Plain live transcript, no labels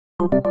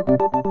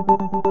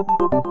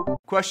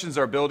Questions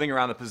are building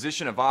around the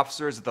position of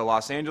officers at the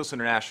Los Angeles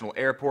International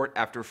Airport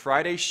after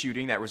Friday's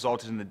shooting that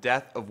resulted in the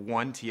death of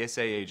one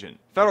TSA agent.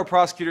 Federal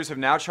prosecutors have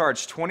now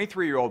charged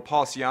 23-year-old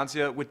Paul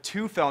Ciancia with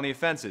 2 felony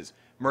offenses: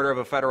 murder of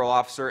a federal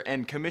officer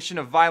and commission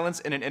of violence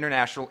in an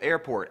international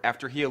airport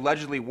after he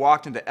allegedly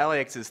walked into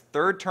LAX's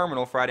 3rd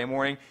terminal Friday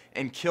morning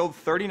and killed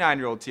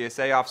 39-year-old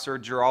TSA officer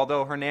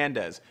Geraldo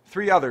Hernandez.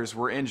 3 others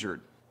were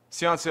injured.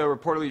 Ciancia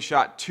reportedly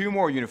shot 2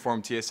 more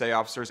uniformed TSA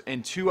officers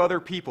and 2 other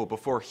people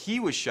before he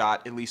was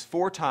shot at least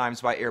 4 times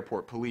by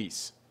airport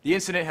police. The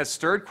incident has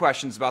stirred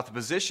questions about the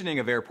positioning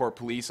of airport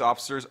police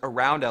officers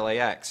around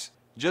LAX.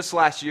 Just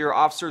last year,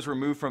 officers were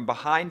moved from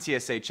behind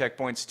TSA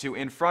checkpoints to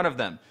in front of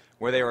them,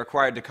 where they are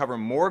required to cover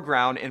more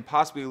ground and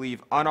possibly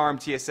leave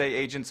unarmed TSA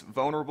agents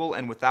vulnerable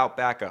and without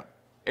backup.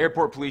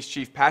 Airport Police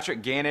Chief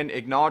Patrick Gannon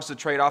acknowledged the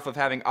trade-off of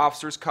having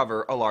officers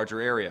cover a larger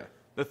area.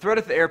 The threat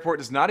at the airport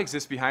does not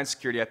exist behind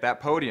security at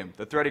that podium.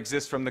 The threat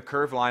exists from the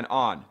curved line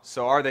on.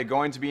 So are they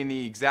going to be in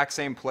the exact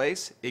same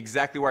place?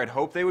 Exactly where I'd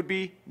hoped they would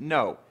be?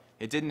 No.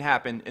 It didn't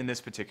happen in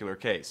this particular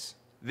case.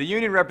 The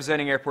union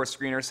representing airport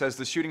screeners says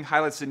the shooting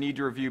highlights the need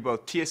to review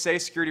both TSA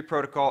security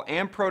protocol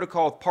and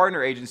protocol with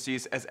partner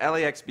agencies as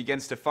LAX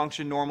begins to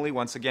function normally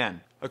once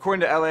again.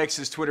 According to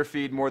LAX's Twitter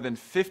feed, more than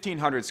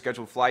 1,500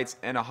 scheduled flights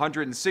and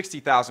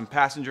 160,000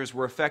 passengers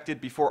were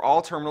affected before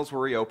all terminals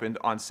were reopened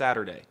on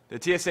Saturday. The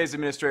TSA's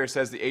administrator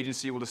says the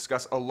agency will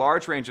discuss a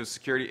large range of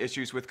security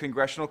issues with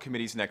congressional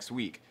committees next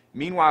week.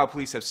 Meanwhile,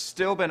 police have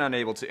still been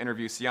unable to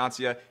interview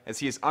Ciancia as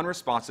he is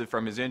unresponsive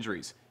from his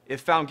injuries.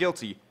 If found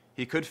guilty,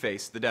 he could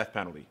face the death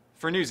penalty.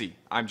 For Newsy,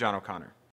 I'm John O'Connor.